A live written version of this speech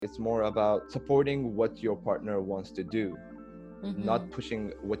it's more about supporting what your partner wants to do, not Mm-hmm.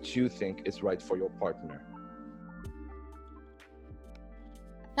 pushing what you think is right for your partner.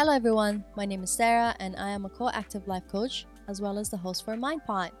 Hello, everyone. My name is Sarah, and I am a co-active life coach as well as the host for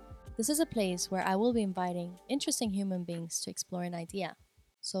MindPod. This is a place where I will be inviting interesting human beings to explore an idea.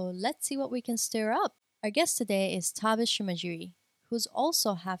 So let's see what we can stir up. Our guest today is Tavish Shimajiri, who's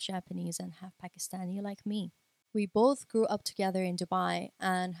also half Japanese and half Pakistani like me. We both grew up together in Dubai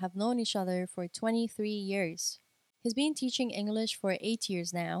and have known each other for 23 years. He's been teaching English for 8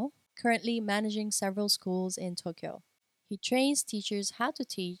 years now, currently managing several schools in Tokyo. He trains teachers how to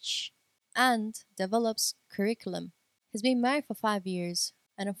teach and develops curriculum. He's been married for 5 years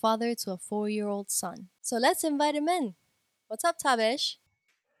and a father to a 4-year-old son. So let's invite him in. What's up, Tavish?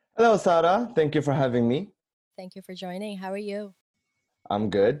 Hello, Sarah. Thank you for having me. Thank you for joining. How are you? I'm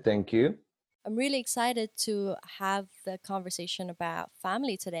good, thank you. I'm really excited to have the conversation about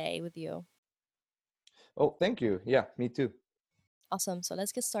family today with you. Oh, thank you. Yeah, me too. Awesome. So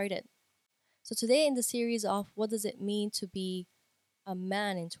let's get started. So today in the series of what does it mean to be a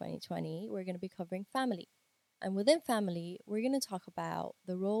man in 2020, we're going to be covering family. And within family, we're going to talk about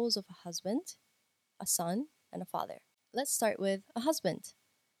the roles of a husband, a son, and a father. Let's start with a husband.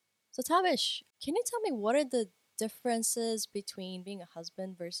 So Tavish, can you tell me what are the differences between being a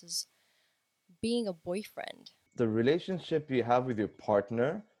husband versus being a boyfriend? The relationship you have with your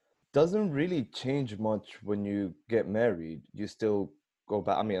partner doesn't really change much when you get married. You still go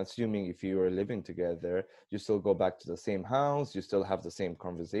back, I mean, assuming if you are living together, you still go back to the same house, you still have the same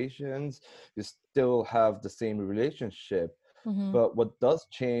conversations, you still have the same relationship. Mm-hmm. But what does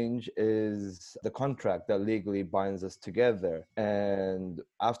change is the contract that legally binds us together. And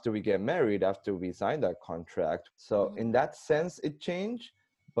after we get married, after we sign that contract, so Mm-hmm. in that sense, it changed.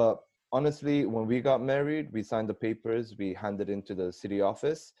 But honestly, when we got married, we signed the papers, we handed into the city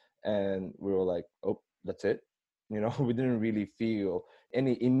office, and we were like, oh, that's it. You know, we didn't really feel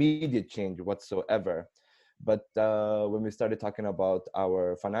any immediate change whatsoever. But when we started talking about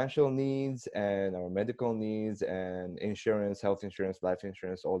our financial needs and our medical needs and insurance, health insurance, life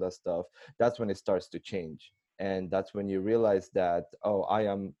insurance, all that stuff, that's when it starts to change. And that's when you realize that, oh, I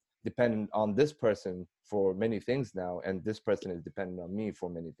am dependent on this person for many things now, and this person is dependent on me for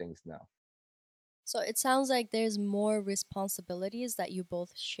many things now. So it sounds like there's more responsibilities that you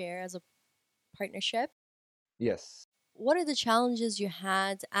both share as a partnership. Yes. What are the challenges you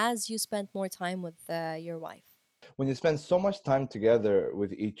had as you spent more time with your wife? When you spend so much time together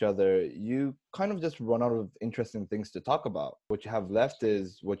with each other, you kind of just run out of interesting things to talk about. What you have left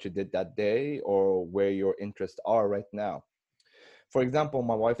is what you did that day or where your interests are right now. For example,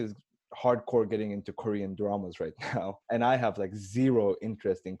 my wife is hardcore getting into Korean dramas right now, and I have like zero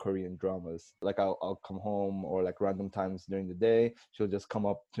interest in Korean dramas. Like I'll come home or like random times during the day, she'll just come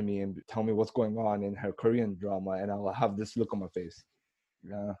up to me and tell me what's going on in her Korean drama, and I'll have this look on my face.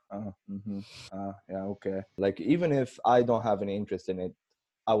 Yeah, yeah, okay. Like even if I don't have any interest in it,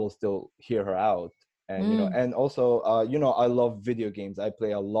 I will still hear her out. And Mm. and also, I love video games. I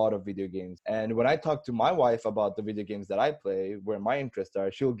play a lot of video games. And when I talk to my wife about the video games that I play, where my interests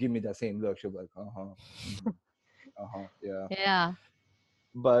are, she'll give me that same look. She'll be like, yeah. Yeah.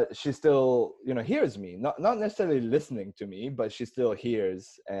 But she still, hears me. Not necessarily listening to me, but she still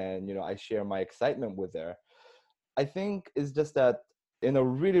hears, and I share my excitement with her. I think it's just that in a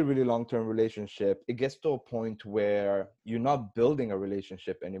really, really long term relationship, it gets to a point where you're not building a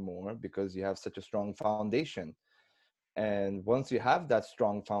relationship anymore because you have such a strong foundation. And once you have that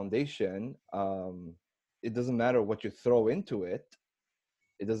strong foundation, it doesn't matter what you throw into it.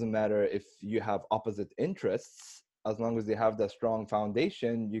 It doesn't matter if you have opposite interests. As long as you have that strong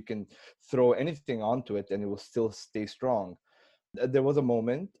foundation, you can throw anything onto it and it will still stay strong. There was a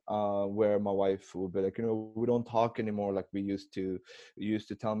moment where my wife would be like, we don't talk anymore like we used to. You used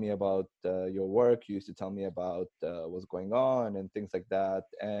to tell me about your work. You used to tell me about what's going on and things like that.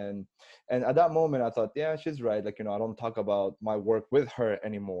 And at that moment, I thought, yeah, she's right. Like, I don't talk about my work with her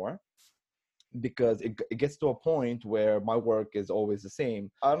anymore because it gets to a point where my work is always the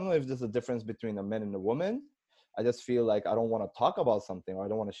same. I don't know if there's a difference between a man and a woman. I just feel like I don't want to talk about something or I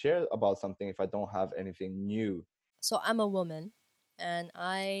don't want to share about something if I don't have anything new. So I'm a woman and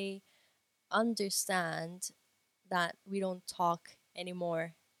I understand that we don't talk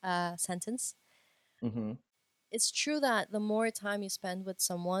anymore sentence. Hmm. It's true that the more time you spend with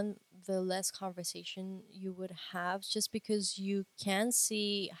someone, the less conversation you would have just because you can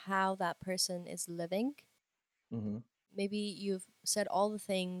see how that person is living. Hmm. Maybe you've said all the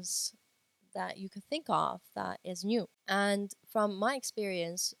things that you could think of that is new. And from my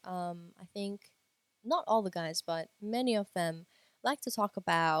experience, I think not all the guys, but many of them like to talk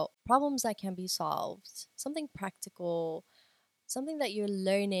about problems that can be solved, something practical, something that you're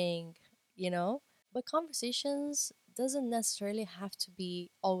learning, you know? But conversations doesn't necessarily have to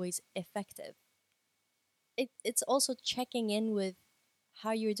be always effective. It's also checking in with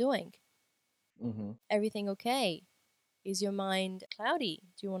how you're doing. Mm-hmm. Everything okay? Is your mind cloudy?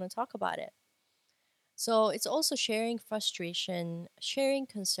 Do you want to talk about it? So it's also sharing frustration, sharing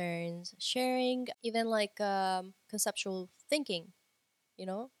concerns, sharing even like conceptual thinking, you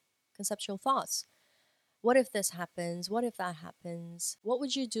know, conceptual thoughts. What if this happens? What if that happens? What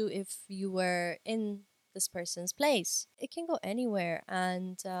would you do if you were in this person's place? It can go anywhere.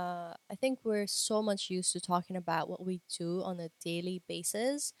 And I think we're so much used to talking about what we do on a daily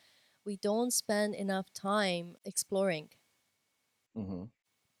basis. We don't spend enough time exploring, Mm-hmm.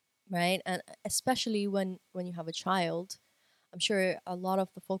 right? And especially when you have a child, I'm sure a lot of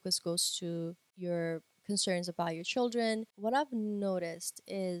the focus goes to your concerns about your children. What I've noticed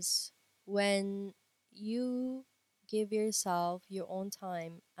is when you give yourself your own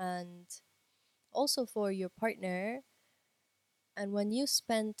time and also for your partner, and when you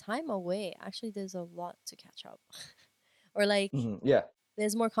spend time away, actually, there's a lot to catch up. Or like, Mm-hmm. Yeah.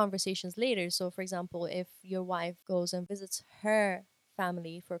 there's more conversations later. So, for example, if your wife goes and visits her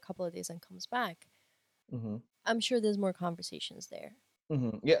family for a couple of days and comes back, Mm-hmm. I'm sure there's more conversations there.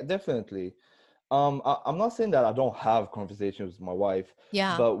 Mm-hmm. Yeah, definitely. I'm not saying that I don't have conversations with my wife,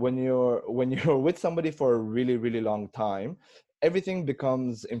 Yeah. but when you're with somebody for a really, really long time, everything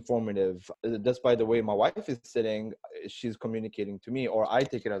becomes informative. Just by the way my wife is sitting, she's communicating to me, or I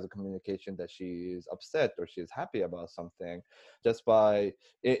take it as a communication that she's upset or she's happy about something. Just by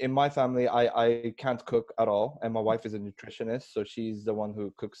in my family, I can't cook at all, and my wife is a nutritionist, so she's the one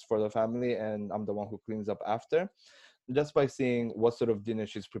who cooks for the family, and I'm the one who cleans up after. Just by seeing what sort of dinner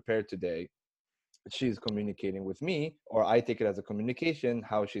she's prepared today, she's communicating with me, or I take it as a communication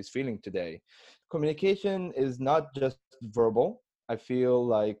how she's feeling today. Communication is not just verbal. I feel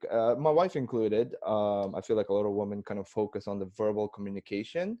like my wife included, I feel like a lot of women kind of focus on the verbal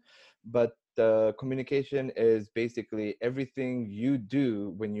communication, but the communication is basically everything you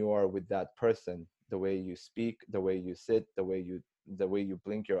do when you are with that person, the way you speak, the way you sit, the way you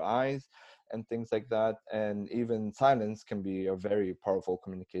blink your eyes, and things like that. And even silence can be a very powerful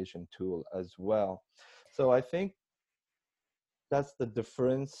communication tool as well. So I think that's the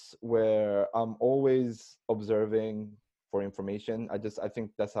difference, where I'm always observing for information. I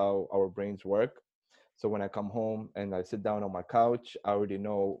think that's how our brains work. So when I come home and I sit down on my couch, I already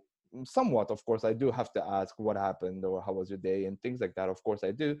know somewhat. Of course, I do have to ask what happened or how was your day and things like that. Of course,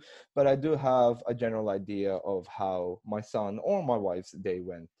 I do. But I do have a general idea of how my son or my wife's day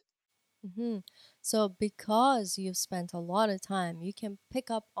went. Hmm. So because you've spent a lot of time, you can pick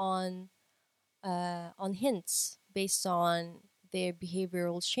up on hints based on their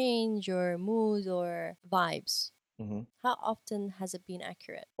behavioral change or mood or vibes. Mm-hmm. How often has it been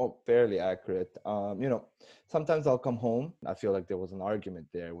accurate? Oh, fairly accurate. Sometimes I'll come home. I feel like there was an argument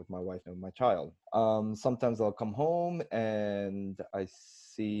there with my wife and my child. Sometimes I'll come home and I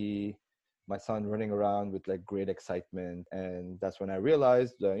see my son running around with like great excitement, and that's when I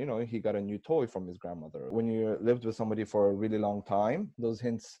realized that he got a new toy from his grandmother. When you lived with somebody for a really long time, those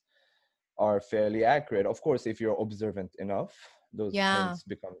hints are fairly accurate. Of course, if you're observant enough, those Yeah. hints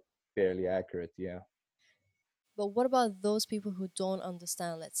become fairly accurate. Yeah. But what about those people who don't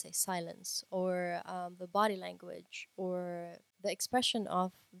understand, let's say, silence or the body language or the expression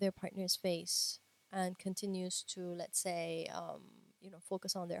of their partner's face and continues to, let's say,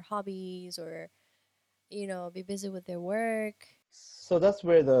 focus on their hobbies or, be busy with their work? So that's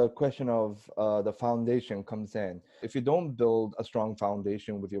where the question of the foundation comes in. If you don't build a strong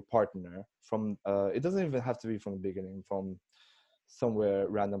foundation with your partner it doesn't even have to be from the beginning, from somewhere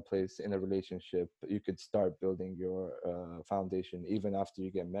random place in a relationship, you could start building your foundation even after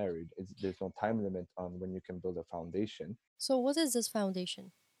you get married. There's no time limit on when you can build a foundation. So, what does this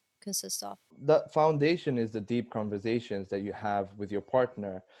foundation consist of? That foundation is the deep conversations that you have with your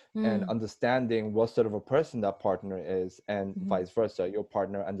partner, and Mm. understanding what sort of a person that partner is, and Hmm. vice versa, your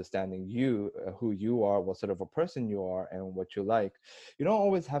partner understanding you, who you are, what sort of a person you are, and what you like. You don't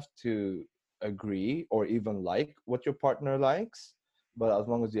always have to agree or even like what your partner likes, but as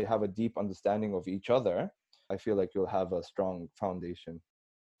long as you have a deep understanding of each other, I feel like you'll have a strong foundation.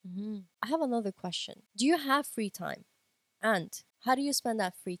 Hmm. I have another question. Do you have free time? And how do you spend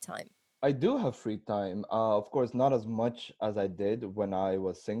that free time? I do have free time. Of course, not as much as I did when I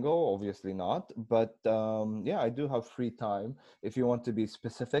was single, obviously not. But yeah, I do have free time. If you want to be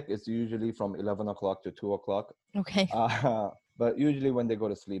specific, it's usually from 11 o'clock to 2 o'clock. Okay. But usually when they go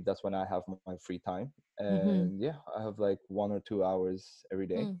to sleep, that's when I have my free time. Mm-hmm. And yeah, I have like 1 or 2 hours every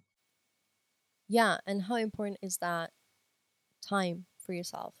day. Mm. Yeah, and how important is that time for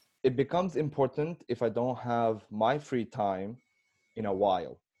yourself? It becomes important if I don't have my free time in a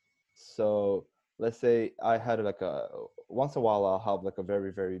while. So let's say I had like a once a while I'll have like a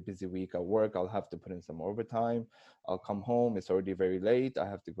very, very busy week at work. I'll have to put in some overtime. I'll come home, it's already very late. I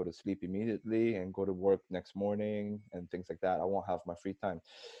have to go to sleep immediately and go to work next morning and things like that. I won't have my free time.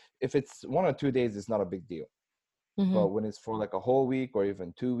 If it's 1 or 2 days, it's not a big deal. Mm-hmm. But when it's for like a whole week or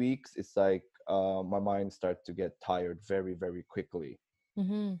even 2 weeks, it's like my mind starts to get tired very, very quickly.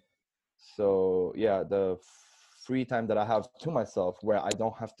 Mm-hmm. So yeah, the free time that I have to myself, where I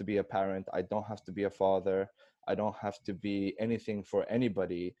don't have to be a parent, I don't have to be a father, I don't have to be anything for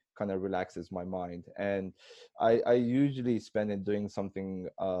anybody, kind of relaxes my mind. And I usually spend it doing something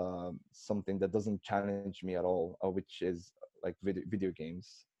that doesn't challenge me at all, which is like video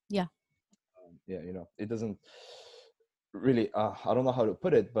games. Yeah. Yeah, it doesn't really I don't know how to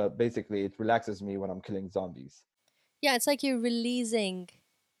put it, but basically it relaxes me when I'm killing zombies. Yeah, it's like you're releasing.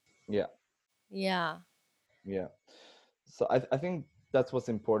 Yeah. Yeah. Yeah. So I think that's what's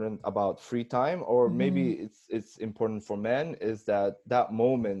important about free time, or maybe Mm-hmm. it's important for men, is that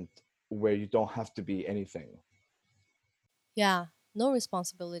moment where you don't have to be anything. Yeah. No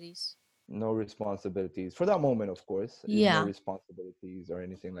responsibilities. No responsibilities for that moment, of course. No Yeah. responsibilities or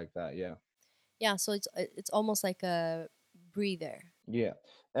anything like that. Yeah. Yeah, so it's almost like a breather. Yeah.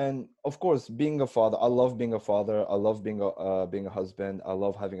 And of course, being a father, I love being a father. I love being a husband. I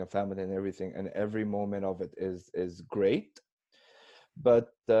love having a family and everything. And every moment of it is great.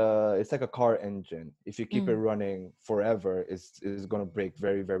 But it's like a car engine. If you keep it Mm. running forever, it's going to break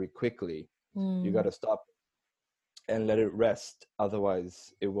very, very quickly. You got Mm. to stop and let it rest,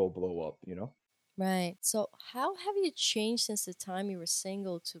 otherwise it will blow up, Right. So how have you changed since the time you were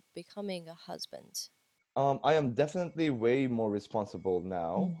single to becoming a husband? I am definitely way more responsible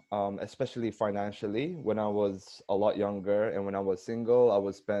now, Mm. especially financially. When I was a lot younger and when I was single, I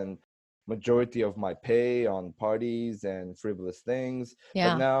would spend majority of my pay on parties and frivolous things. But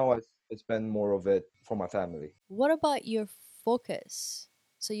Yeah. now I spend more of it for my family. What about your focus?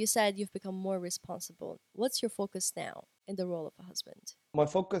 So you said you've become more responsible. What's your focus now in the role of a husband? My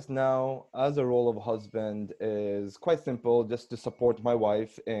focus now as a role of husband is quite simple, just to support my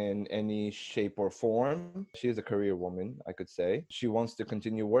wife in any shape or form. She is a career woman, I could say. She wants to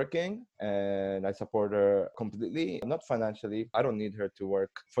continue working and I support her completely, not financially. I don't need her to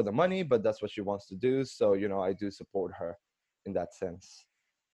work for the money, but that's what she wants to do. So, I do support her in that sense.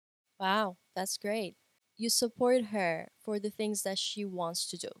 Wow, that's great. You support her for the things that she wants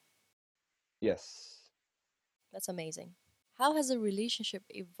to do. Yes. That's amazing. How has a relationship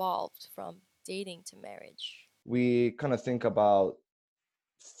evolved from dating to marriage? We kind of think about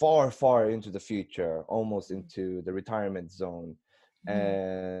far, far into the future, almost Mm. into the retirement zone. Mhm.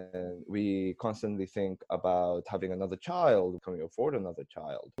 And we constantly think about having another child. Can we afford another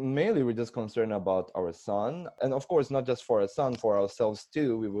child? Mainly, we're just concerned about our son. And of course, not just for our son, for ourselves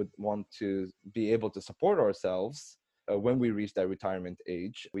too. We would want to be able to support ourselves when we reach that retirement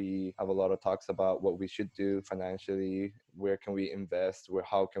age. We have a lot of talks about what we should do financially, where can we invest, where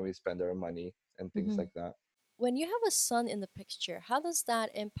how can we spend our money, and things Mhm. like that. When you have a son in the picture, how does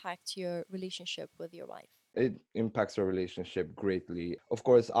that impact your relationship with your wife? It impacts our relationship greatly. Of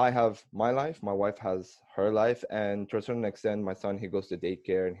course, I have my life, my wife has her life, and to a certain extent, my son, he goes to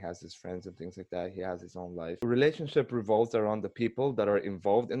daycare and he has his friends and things like that. He has his own life. The relationship revolves around the people that are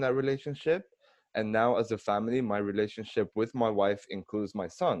involved in that relationship. And now, as a family, my relationship with my wife includes my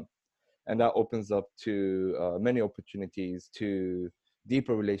son. And that opens up to many opportunities to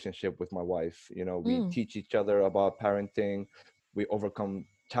deeper relationship with my wife. We Mm. teach each other about parenting. We overcome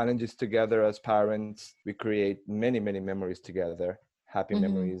challenges together as parents. We create many, many memories together, happy Mhm.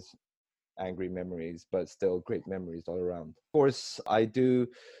 memories, angry memories, but still great memories all around. Of course, I do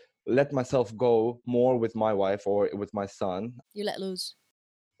let myself go more with my wife or with my son. You let loose.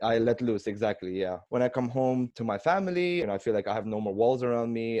 I let loose, exactly, yeah. When I come home to my family and I feel like I have no more walls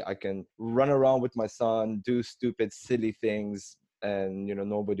around me, I can run around with my son, do stupid, silly things, and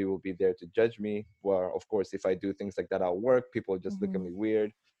nobody will be there to judge me. Well, of course, if I do things like that at work, people just look at Mhm. me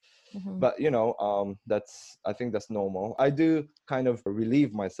weird. Mhm. But that's I think that's normal. I do kind of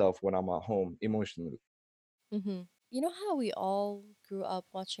relieve myself when I'm at home emotionally. Mhm. You know how we all grew up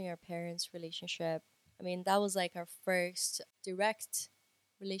watching our parents' relationship? I mean, that was like our first direct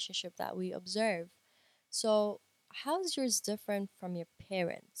relationship that we observe. So, how is yours different from your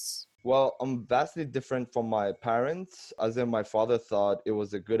parents? Well, I'm vastly different from my parents, as in my father thought it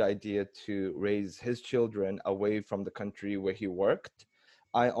was a good idea to raise his children away from the country where he worked.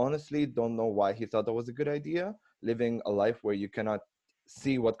 I honestly don't know why he thought that was a good idea, living a life where you cannot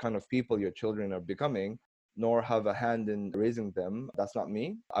see what kind of people your children are becoming, nor have a hand in raising them. That's not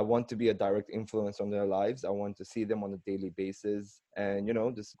me. I want to be a direct influence on their lives. I want to see them on a daily basis and,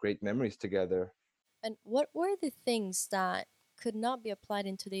 just great memories together. And what were the things that could not be applied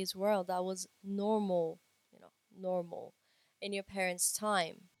in today's world that was normal, normal in your parents'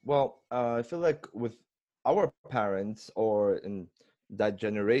 time? Well, I feel like with our parents or in that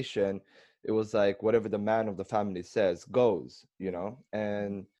generation, it was like whatever the man of the family says goes. Mhm.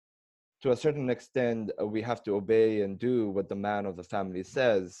 And to a certain extent, we have to obey and do what the man of the family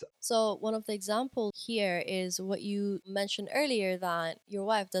says. So, one of the examples here is what you mentioned earlier, that your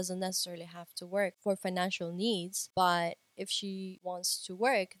wife doesn't necessarily have to work for financial needs, but if she wants to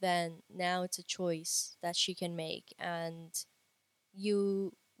work, then now it's a choice that she can make. And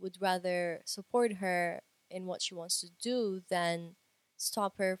you would rather support her in what she wants to do than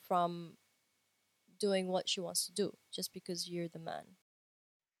stop her from doing what she wants to do just because you're the man.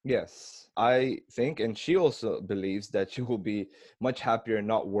 Yes, I think, and she also believes that she will be much happier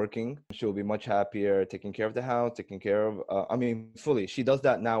not working. She will be much happier taking care of the house, taking care of, I mean, fully. She does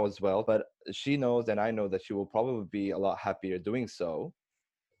that now as well, but she knows, and I know that she will probably be a lot happier doing so,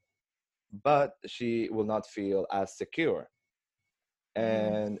 but she will not feel as secure.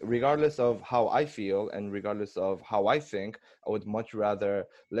 Mm. And regardless of how I feel and regardless of how I think, I would much rather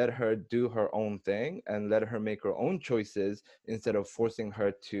let her do her own thing and let her make her own choices instead of forcing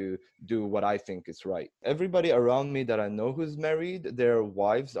her to do what I think is right. Everybody around me that I know who's married, their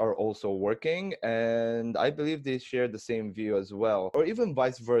wives are also working, and I believe they share the same view as well, or even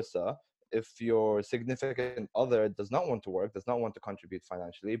vice versa. If your significant other does not want to work, does not want to contribute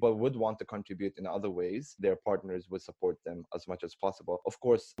financially, but would want to contribute in other ways, their partners would support them as much as possible. Of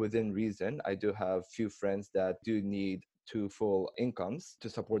course, within reason, I do have few friends that do need two full incomes to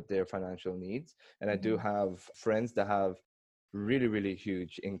support their financial needs. And I do Mm-hmm. have friends that have really, really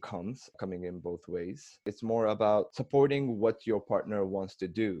huge incomes coming in both ways. It's more about supporting what your partner wants to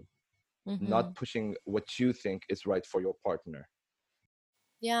do, Mm-hmm. not pushing what you think is right for your partner.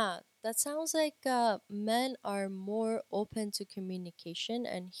 Yeah, that sounds like men are more open to communication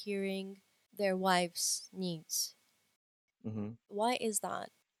and hearing their wives' needs. Mhm. Why is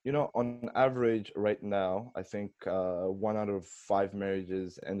that? On average, right now, I think 1 out of 5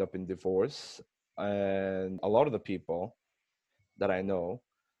 marriages end up in divorce. And a lot of the people that I know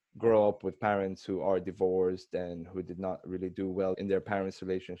grow up with parents who are divorced and who did not really do well in their parents'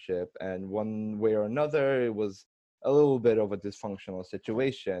 relationship. And one way or another, it was a little bit of a dysfunctional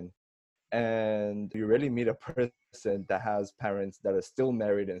situation. And you rarely meet a person that has parents that are still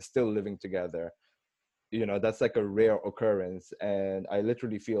married and still living together. That's like a rare occurrence, and I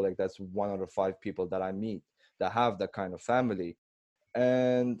literally feel like that's 1 out of 5 people that I meet that have that kind of family.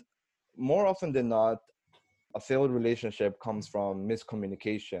 And more often than not, a failed relationship comes from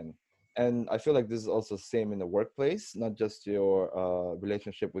miscommunication. And I feel like this is also the same in the workplace, not just your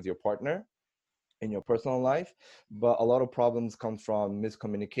relationship with your partner in your personal life, but a lot of problems come from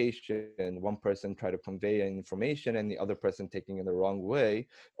miscommunication. One person try to convey an information and the other person taking it the wrong way,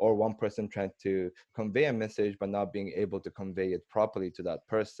 or one person trying to convey a message but not being able to convey it properly to that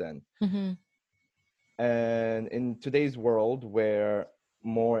person. Mm-hmm. And in today's world, where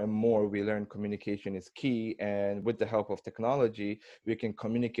more and more we learn communication is key, and with the help of technology, we can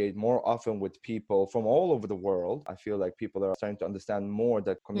communicate more often with people from all over the world. I feel like people are starting to understand more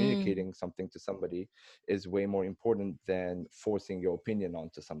that Mm, communicating something to somebody is way more important than forcing your opinion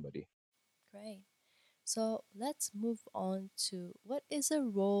onto somebody. great. So let's move on to what is a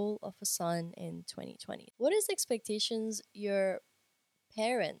role of a son in 2020? What is the expectations your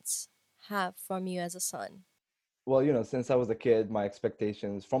parents have from you as a son? Well, since I was a kid, my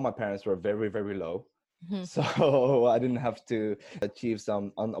expectations from my parents were very, very low. Mhm. So I didn't have to achieve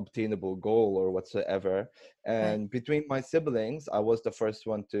some unobtainable goal or whatsoever. Right. And between my siblings, I was the first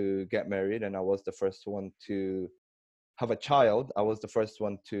one to get married and I was the first one to have a child. I was the first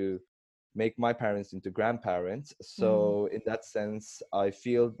one to make my parents into grandparents. Mm, So in that sense, I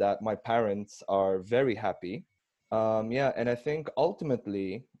feel that my parents are very happy. Yeah, and I think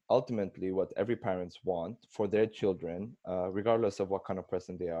ultimately, what every parents want for their children, regardless of what kind of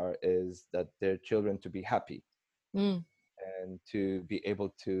person they are, is that their children to be happy mm. and to be able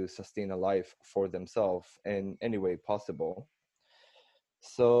to sustain a life for themselves in any way possible.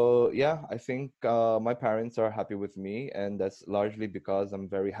 So yeah, I think my parents are happy with me, and that's largely because I'm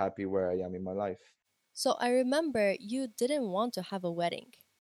very happy where I am in my life. So I remember you didn't want to have a wedding,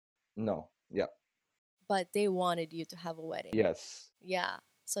 No, yeah, but they wanted you to have a wedding. yes. Yeah.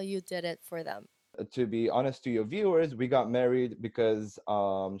 So you did it for them. To be honest to your viewers, we got married because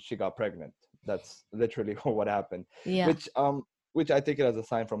she got pregnant. That's literally what happened, Yeah. which um which I take it as a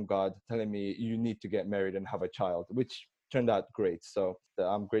sign from God telling me you need to get married and have a child, which turned out great. So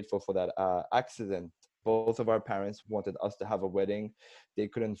I'm grateful for that accident. Both of our parents wanted us to have a wedding. They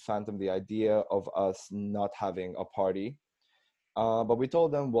couldn't fathom the idea of us not having a party. But we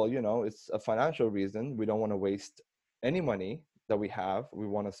told them, well, it's a financial reason. We don't want to waste any money that we have. We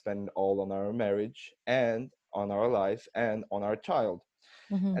want to spend all on our marriage and on our life and on our child.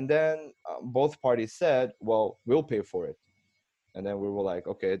 Mm-hmm. And then both parties said, well, we'll pay for it. And then we were like,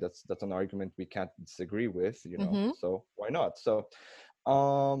 okay, that's an argument we can't disagree with, Mm-hmm. so why not? So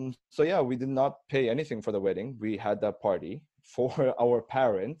yeah, we did not pay anything for the wedding. We had that party for our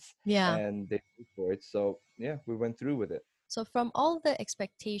parents Yeah. and they paid for it. So yeah, we went through with it. So from all the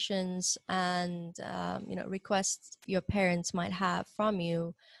expectations and requests your parents might have from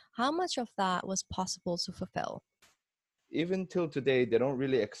you, how much of that was possible to fulfill? Even till today, they don't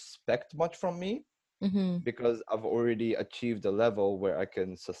really expect much from me Mm-hmm. because I've already achieved a level where I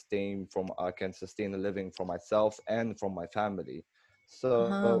can sustain a living for myself and from my family. So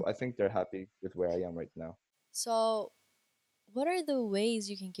Uh-huh. I think they're happy with where I am right now. So what are the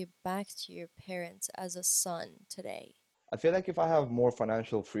ways you can give back to your parents as a son today? I feel like if I have more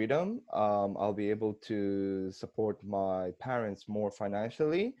financial freedom, I'll be able to support my parents more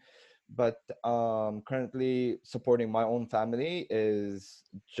financially. But currently, supporting my own family is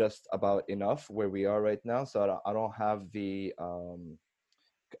just about enough where we are right now. So I don't have the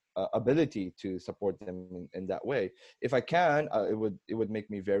ability to support them in that way. If I can, it would make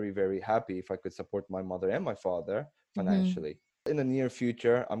me very, very happy if I could support my mother and my father Mm-hmm. financially. In the near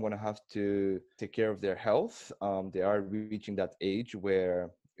future, I'm going to have to take care of their health. They are reaching that age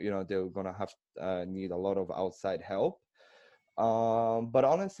where they're going to have need a lot of outside help. But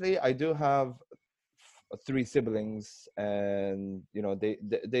honestly, I do have three siblings, and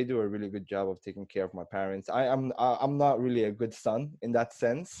they do a really good job of taking care of my parents. I'm not really a good son in that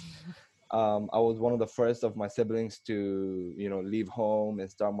sense. I was one of the first of my siblings to leave home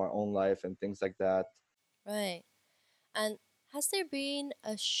and start my own life and things like that. Right. And has there been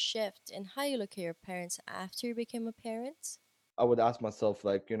a shift in how you look at your parents after you became a parent? I would ask myself,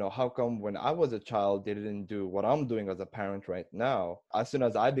 like, how come when I was a child they didn't do what I'm doing as a parent right now? As soon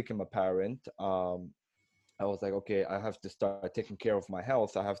as I became a parent, I was like, okay, I have to start taking care of my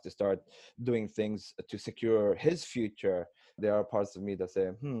health. I have to start doing things to secure his future. There are parts of me that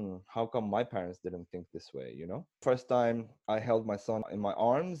say, how come my parents didn't think this way? First time I held my son in my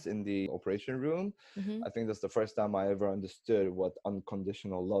arms in the operation room, Mm-hmm. I think that's the first time I ever understood what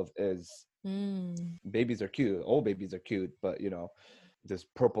unconditional love is. Mm. Babies are cute. All babies are cute, but this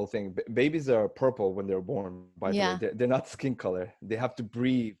purple thing. Babies are purple when they're born, by the way. Yeah. They're not skin color. They have to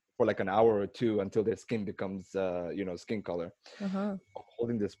breathe for like an hour or two until their skin becomes skin color. Uh-huh. I'm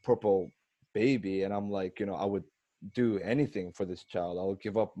holding this purple baby and I'm like, I would do anything for this child. I'll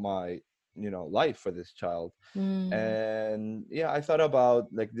give up my life for this child. Mm. And yeah, I thought about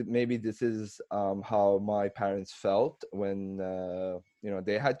like maybe this is how my parents felt when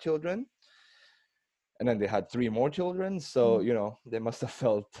they had children, and then they had three more children, so Mm. they must have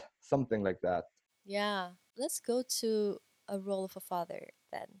felt something like that. Yeah. Let's go to a role of a father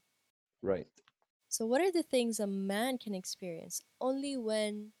then. Right. So, what are the things a man can experience only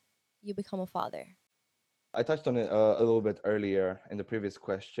when you become a father? I touched on it a little bit earlier in the previous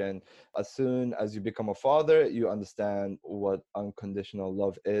question. As soon as you become a father, you understand what unconditional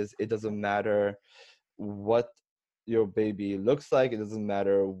love is. It doesn't matter what your baby looks like, it doesn't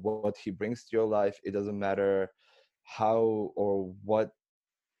matter what he brings to your life, it doesn't matter how or what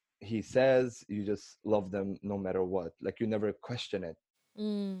he says, you just love them no matter what. Like you never question it.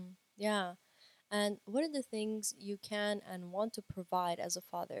 Yeah. And what are the things you can and want to provide as a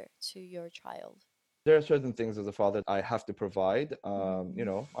father to your child? There are certain things as a father I have to provide,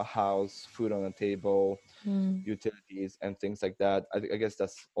 Mm. a house, food on the table, Mm. utilities, and things like that. I guess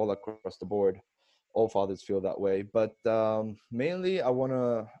that's all across the board. All fathers feel that way, but mainly I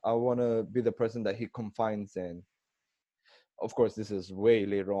wanna be the person that he confides in. Of course, this is way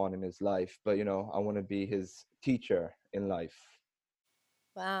later on in his life, but I want to be his teacher in life.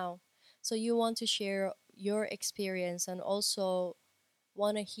 Wow. So, you want to share your experience and also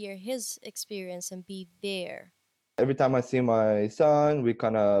want to hear his experience and be there. Every time I see my son, we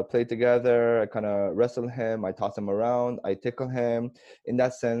kind of play together. I kind of wrestle him. I toss him around. I tickle him. In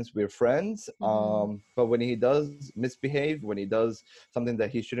that sense, we're friends. Mm-hmm. But when he does misbehave, when he does something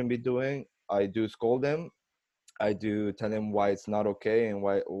that he shouldn't be doing, I do scold him. I do tell him why it's not okay and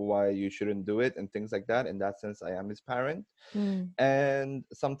why you shouldn't do it and things like that. In that sense, I am his parent. Mm. And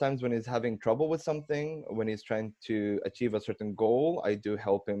sometimes when he's having trouble with something, when he's trying to achieve a certain goal, I do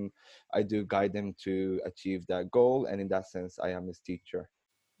help him. I do guide him to achieve that goal. And in that sense, I am his teacher.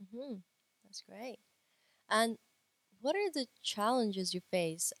 Mm-hmm. That's great. And what are the challenges you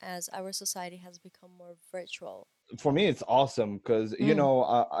face as our society has become more virtual? For me, it's awesome because,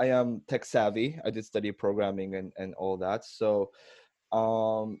 Mm. I am tech savvy. I did study programming and all that. So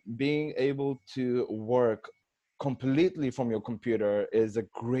being able to work completely from your computer is a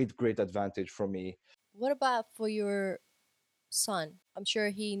great advantage for me. What about for your son? I'm sure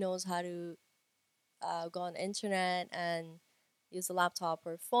he knows how to go on internet and use a laptop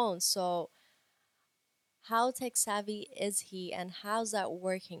or phone. So how tech savvy is he, and how's that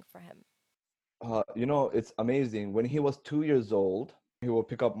working for him? It's amazing. When he was 2 years old, he would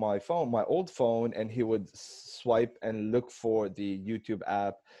pick up my phone, my old phone, and he would swipe and look for the YouTube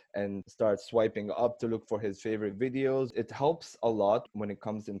app and start swiping up to look for his favorite videos. It helps a lot when it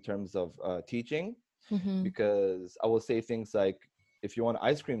comes in terms of teaching, Mm-hmm. because I will say things like, if you want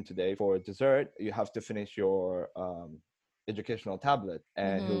ice cream today for dessert, you have to finish your educational tablet.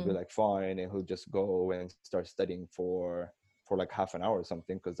 And he'll be Mm-hmm. like, fine, and he'll just go and start studying for like half an hour or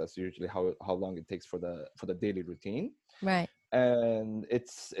something, because that's usually how long it takes for the daily routine. Right. And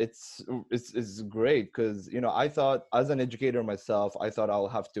it's great because, I thought, as an educator myself, I thought I'll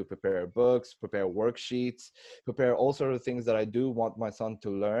have to prepare books, prepare worksheets, prepare all sort of things that I do want my son to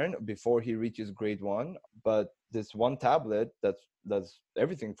learn before he reaches grade 1. But this one tablet that's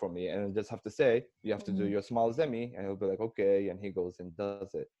everything for me, and I just have to say, you have to do Mm-hmm. your small zemi, and he'll be like, okay, and he goes and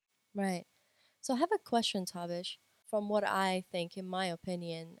does it. Right. So I have a question, Tabish. From what I think, in my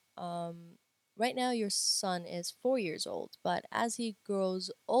opinion, right now your son is 4 years old, but as he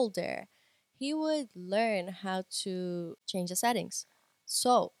grows older, he would learn how to change the settings.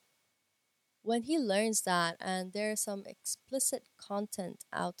 So when he learns that, and there's some explicit content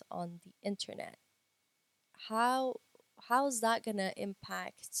out on the internet, how how's that gonna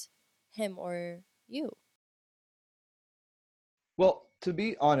impact him or you? Well, to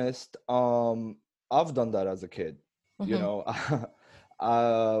be honest, I've done that as a kid. You Mm-hmm. know,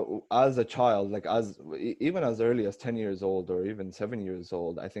 as a child, like even as early as 10 years old or even 7 years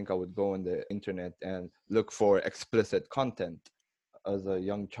old, I think I would go on the internet and look for explicit content. As a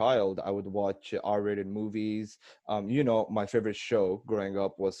young child, I would watch R-rated movies. My favorite show growing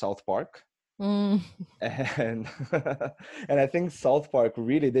up was South Park, Mm. and and I think South Park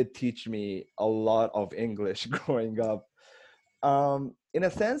really did teach me a lot of English growing up. In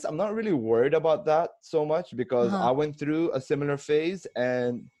a sense, I'm not really worried about that so much, because Uh-huh. I went through a similar phase,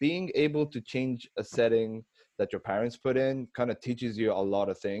 and being able to change a setting that your parents put in kind of teaches you a lot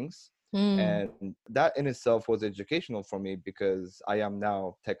of things. Mm. And that in itself was educational for me, because I am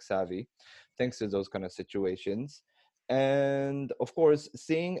now tech savvy thanks to those kind of situations. And of course,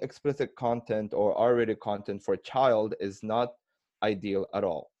 seeing explicit content or R-rated content for a child is not ideal at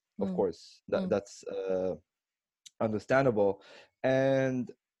all. Of Mm. course, Mm. that's understandable.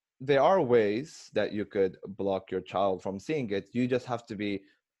 And there are ways that you could block your child from seeing it. You just have to be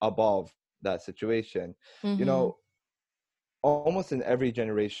above that situation. You Mm-hmm. know, almost in every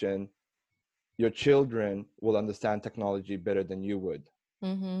generation, your children will understand technology better than you would.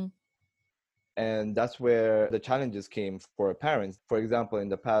 Mm-hmm. And that's where the challenges came for parents. For example, in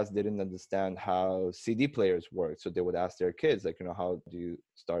the past, they didn't understand how CD players work, so they would ask their kids, like, how do you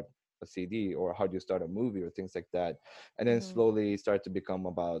start a CD, or how do you start a movie, or things like that. And then Mm-hmm. slowly start to become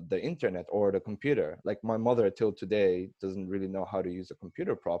about the internet or the computer. Like, my mother till today doesn't really know how to use a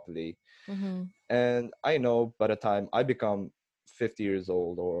computer properly. Mm-hmm. And I know by the time I become 50 years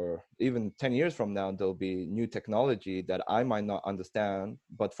old, or even 10 years from now, there'll be new technology that I might not understand,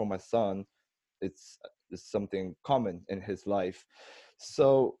 but for my son, it's, it's something common in his life.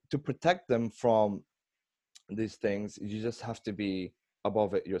 So to protect them from these things, you just have to be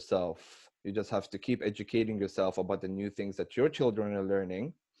above it yourself. You just have to keep educating yourself about the new things that your children are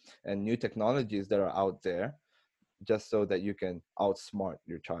learning and new technologies that are out there, just so that you can outsmart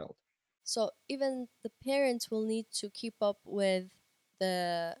your child. So even the parents will need to keep up with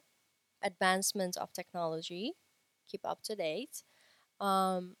the advancement of technology, keep up to date.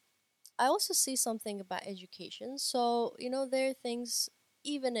 Um, I also see something about education. So, there are things,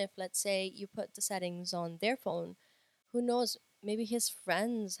 even if, let's say, you put the settings on their phone, who knows? Maybe his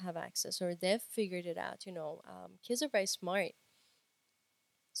friends have access or they've figured it out. Kids are very smart.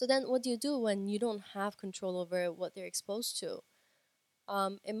 So then what do you do when you don't have control over what they're exposed to?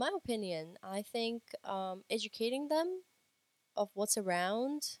 In my opinion, I think educating them of what's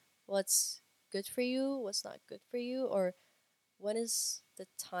around, what's good for you, what's not good for you, or when is the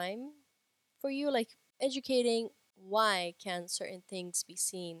time for you, like educating why can certain things be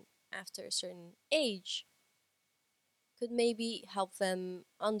seen after a certain age could maybe help them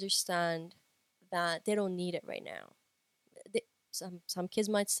understand that they don't need it right now. Some kids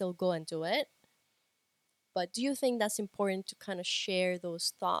might still go and do it, but do you think that's important to kind of share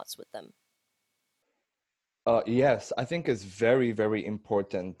those thoughts with them? Yes, I think it's very, very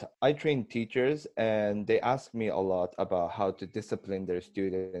important. I train teachers and they ask me a lot about how to discipline their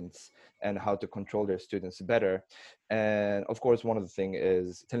students and how to control their students better. And of course, one of the things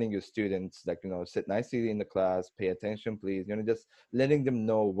is telling your students, like, sit nicely in the class, pay attention, please, just letting them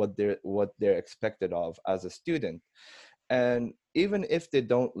know what they're expected of as a student. And even if they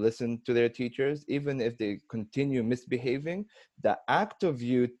don't listen to their teachers, even if they continue misbehaving, the act of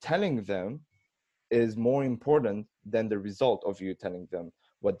you telling them is more important than the result of you telling them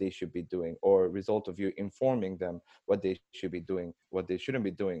what they should be doing, or result of you informing them what they should be doing, what they shouldn't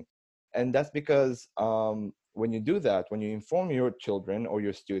be doing. And that's because when you do that, when you inform your children or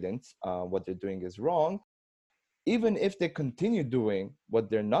your students what they're doing is wrong, even if they continue doing what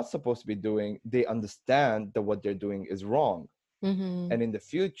they're not supposed to be doing, they understand that what they're doing is wrong. Mm-hmm. And in the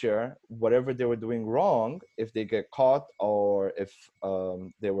future, whatever they were doing wrong, if they get caught or if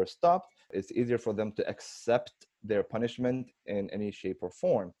they were stopped, it's easier for them to accept their punishment in any shape or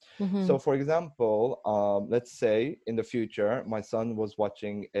form. Mm-hmm. So for example, let's say in the future my son was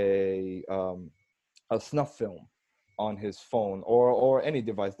watching a snuff film on his phone, or any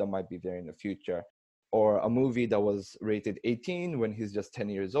device that might be there in the future, or a movie that was rated 18 when he's just 10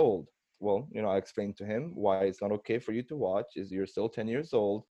 years old. Well, I explained to him why it's not okay for you to watch, is you're still 10 years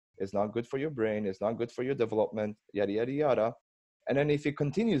old, it's not good for your brain, it's not good for your development, yada yada yada. And then if he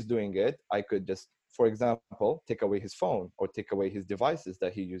continues doing it, I could just, for example, take away his phone or take away his devices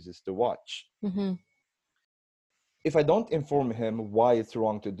that he uses to watch. Mm-hmm. If I don't inform him why it's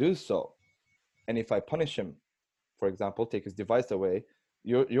wrong to do so, and if I punish him, for example, take his device away,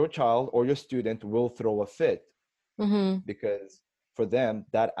 your child or your student will throw a fit, Mm-hmm. because for them,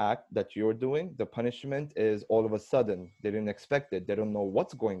 that act that you're doing, the punishment is all of a sudden. They didn't expect it. They don't know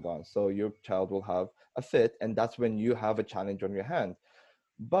what's going on. So your child will have a fit, and that's when you have a challenge on your hand.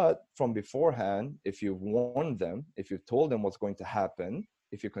 But from beforehand, if you've warned them, if you've told them what's going to happen,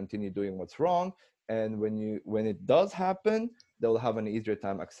 if you continue doing what's wrong, and when it does happen, they'll have an easier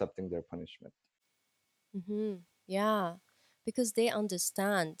time accepting their punishment. Mm-hmm. Yeah, because they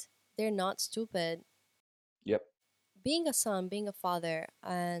understand. They're not stupid. Yep. Being a son, being a father,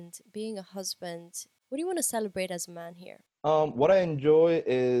 and being a husband, what do you want to celebrate as a man here? What I enjoy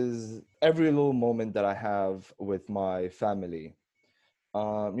is every little moment that I have with my family.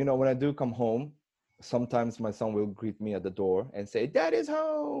 When I do come home, sometimes my son will greet me at the door and say, "Dad is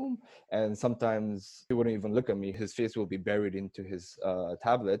home." And sometimes he wouldn't even look at me. His face will be buried into his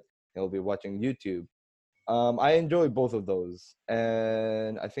tablet. He'll be watching YouTube. I enjoy both of those.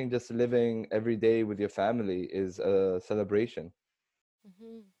 And I think just living every day with your family is a celebration.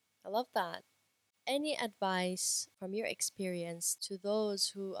 Mm-hmm. I love that. Any advice from your experience to those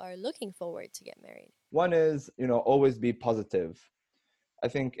who are looking forward to get married? One is, always be positive. I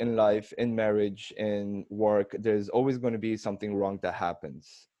think in life, in marriage, in work, there's always going to be something wrong that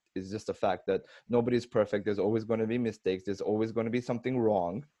happens. It's just a fact that nobody's perfect. There's always going to be mistakes. There's always going to be something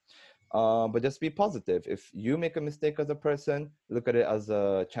wrong. But just be positive. If you make a mistake as a person, look at it as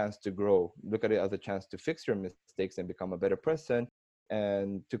a chance to grow. Look at it as a chance to fix your mistakes and become a better person.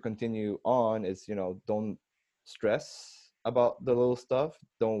 And to continue on is, don't stress about the little stuff.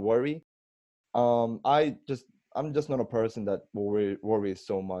 Don't worry. I'm just not a person that worries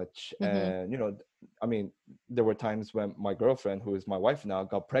so much. Mm-hmm. And I mean, there were times when my girlfriend, who is my wife now,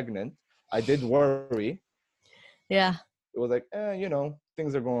 got pregnant. I did worry. Yeah, It was like,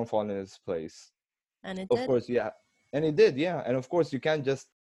 things are going to fall in its place. and it Of did. course, yeah. And it did, yeah. And of course, you can't just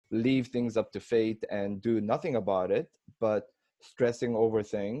leave things up to fate and do nothing about it. But stressing over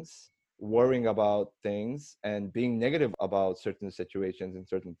things, worrying about things, and being negative about certain situations and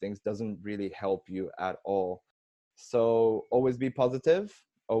certain things doesn't really help you at all. So always be positive,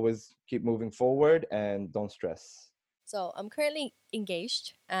 always keep moving forward, and don't stress. So I'm currently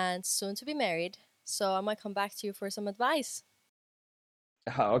engaged and soon to be married. So I might come back to you for some advice.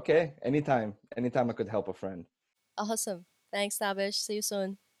 Okay, anytime I could help a friend. Awesome. Thanks, Tabish. See you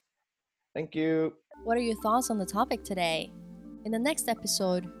soon. Thank you. What are your thoughts on the topic today? In the next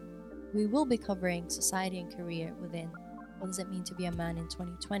episode, we will be covering society and career within. What does it mean to be a man in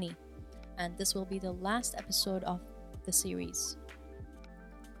 2020? And this will be the last episode of the series.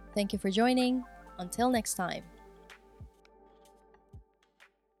 Thank you for joining. Until next time.